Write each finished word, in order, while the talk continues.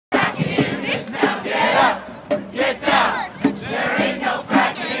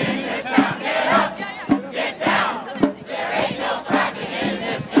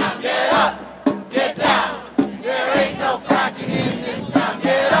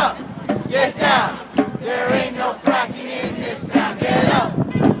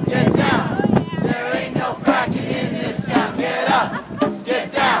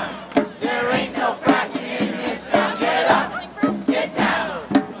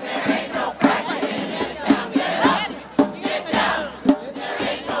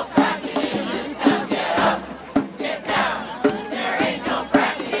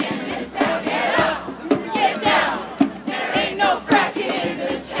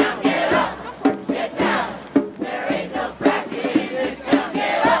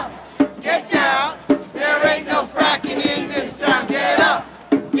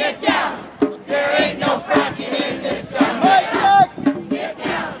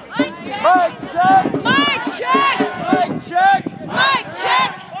Mic check! Mic check! Mic check! Mic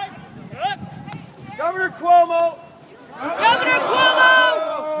check! Governor Cuomo! Governor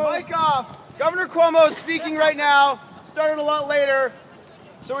Cuomo! Mic off! Governor Cuomo is speaking right now. Started a lot later,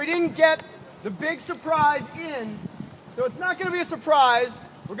 so we didn't get the big surprise in. So it's not going to be a surprise.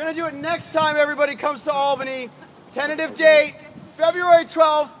 We're going to do it next time everybody comes to Albany. Tentative date, February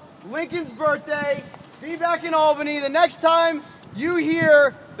 12th, Lincoln's birthday. Be back in Albany the next time you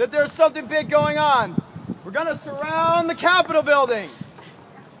hear that there's something big going on. We're going to surround the Capitol building.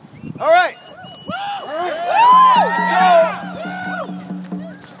 All right. So,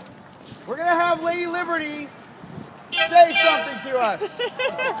 we're going to have Lady Liberty say something to us.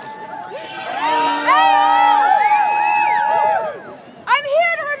 I'm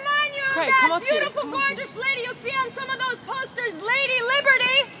here to remind you of that beautiful, gorgeous lady you'll see on some of those posters, Lady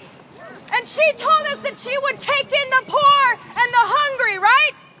Liberty. And she told us that she would take in the poor and the hungry,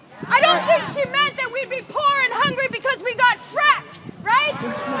 right? I don't think she meant that we'd be poor and hungry because we got fracked, right?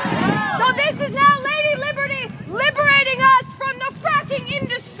 So this is now Lady Liberty liberating us from the fracking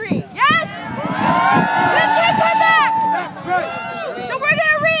industry, yes? We'll take her back. So we're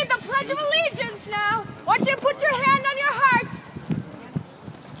going to read the Pledge of Allegiance now. I want you to put your hand on your hearts.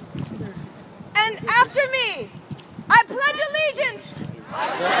 And after me, I pledge allegiance. I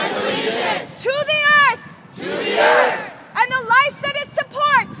pledge allegiance to the earth. To the earth. And the life that it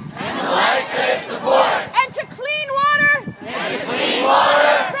supports. And the life that it supports. And to clean water. And to clean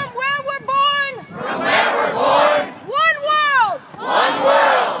water. From where we're born. From where we're born. One world. One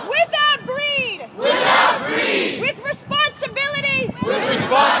world. Without greed. Without greed. With responsibility. With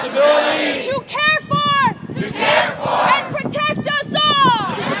responsibility. To care for. To care for. And protect us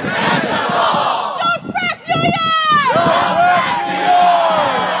all. And protect us all. Don't frack New York. Don't frack New York.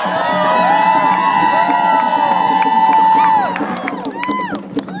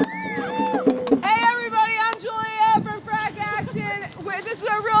 This was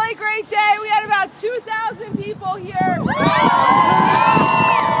a really great day. We had about 2,000 people here. We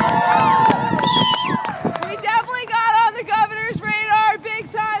definitely got on the governor's radar big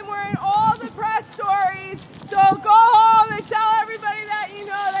time. We're in all the press stories. So go home and tell everybody that you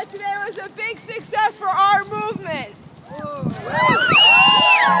know that today was a big success for our movement.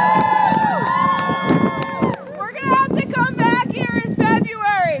 We're going to have to come back here in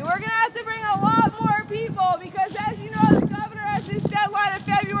February. We're going to have to bring a lot more people because, as you know, the governor has this deadline of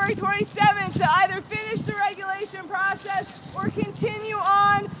February 27th to either finish the regulation process or continue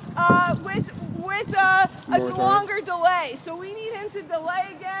on with a longer delay. So we need him to delay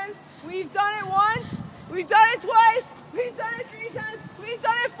again. We've done it once. We've done it twice. We've done it 3 times. We've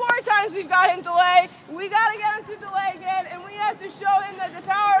done it 4 times. We've got him delayed. We got to get him to delay again, and we have to show him that the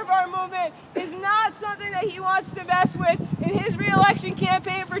power of our movement is not something that he wants to mess with in his re-election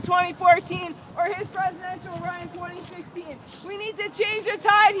campaign for 2014 or his presidential run in 2016. We need to change the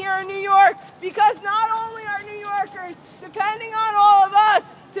tide here in New York because not only are New Yorkers depending on all of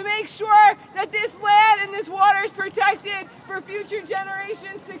us to make sure that this land and this water is protected for future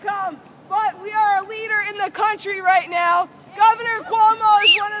generations to come, but we are a leader in the country right now. Governor Cuomo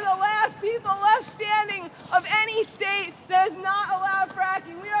is one of the last people left standing of any state that has not allowed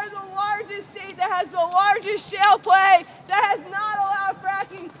fracking. We are the largest state that has the largest shale play that has not allowed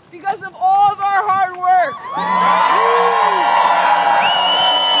fracking because of all of our hard work.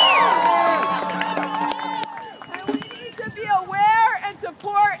 And we need to be aware and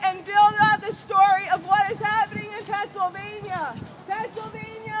support and build out the story of what is happening in Pennsylvania.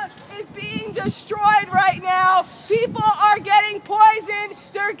 Pennsylvania is being destroyed right now. People are getting poisoned.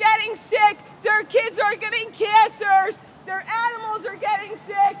 They're getting sick. Their kids are getting cancers. Their animals are getting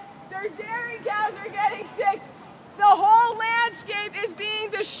sick. Their dairy cows are getting sick. The whole landscape is being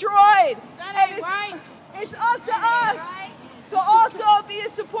destroyed. It's up to us to also be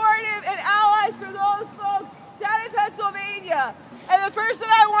supportive and allies for those folks down in Pennsylvania. And the person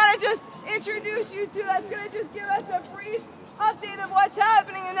I want to just introduce you to that's going to just give us a brief update of what's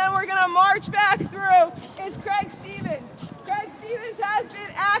happening, and then we're going to march back through, is Craig Stevens. Craig Stevens has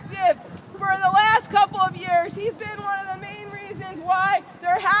been active for the last couple of years. He's been one of the main reasons why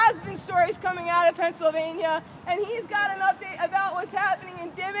there has been stories coming out of Pennsylvania, and he's got an update about what's happening in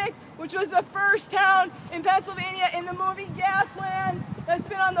Dimmock, which was the first town in Pennsylvania in the movie Gasland that's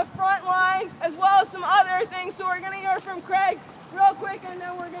been on the front lines, as well as some other things. So we're going to hear from Craig real quick, and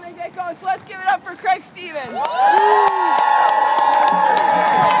then we're going to get going. So let's give it up for Craig Stevens.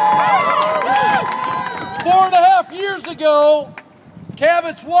 4.5 years ago,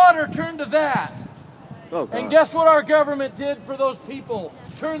 Cabot's water turned to that. Oh, and guess what our government did for those people?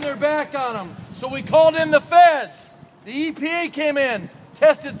 Turned their back on them. So we called in the feds. The EPA came in,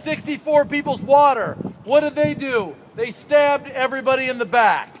 tested 64 people's water. What did they do? They stabbed everybody in the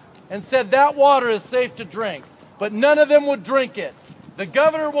back and said that water is safe to drink. But none of them would drink it. The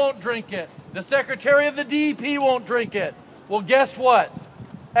governor won't drink it. The secretary of the DEP won't drink it. Well, guess what?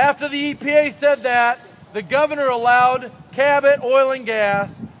 After the EPA said that, the governor allowed Cabot Oil and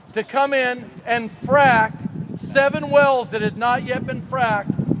Gas to come in and frack 7 wells that had not yet been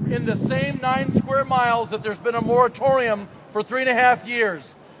fracked in the same 9 square miles that there's been a moratorium for 3.5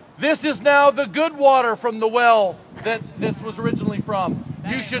 years. This is now the good water from the well that this was originally from.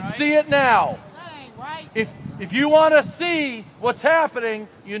 You should see it now. If you want to see what's happening,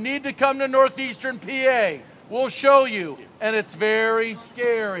 you need to come to northeastern PA. We'll show you, and it's very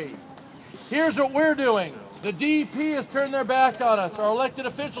scary. Here's what we're doing. The DEP has turned their back on us. Our elected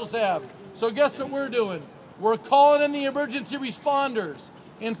officials have. So guess what we're doing? We're calling in the emergency responders.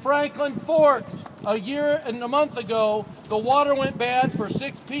 In Franklin Forks, a year and a month ago, the water went bad for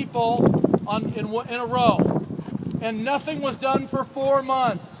 6 people in a row. And nothing was done for 4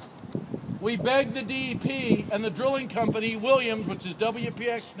 months. We begged the DEP and the drilling company, Williams, which is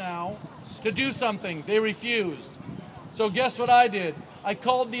WPX now, to do something. They refused. So guess what I did? I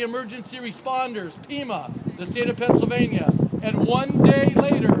called the emergency responders, PEMA, the state of Pennsylvania, and 1 day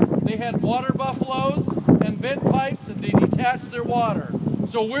later, they had water buffaloes and vent pipes, and they detached their water.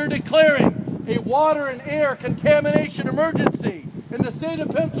 So we're declaring a water and air contamination emergency in the state of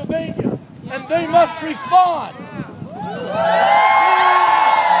Pennsylvania, and they must respond.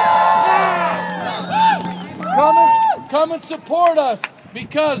 Come and support us,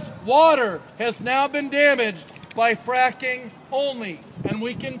 because water has now been damaged by fracking only, and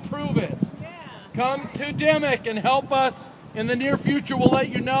we can prove it. Come to DEMIC and help us. In the near future, we'll let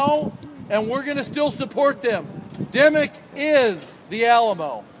you know, and we're going to still support them. DEMIC is the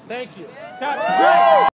Alamo. Thank you.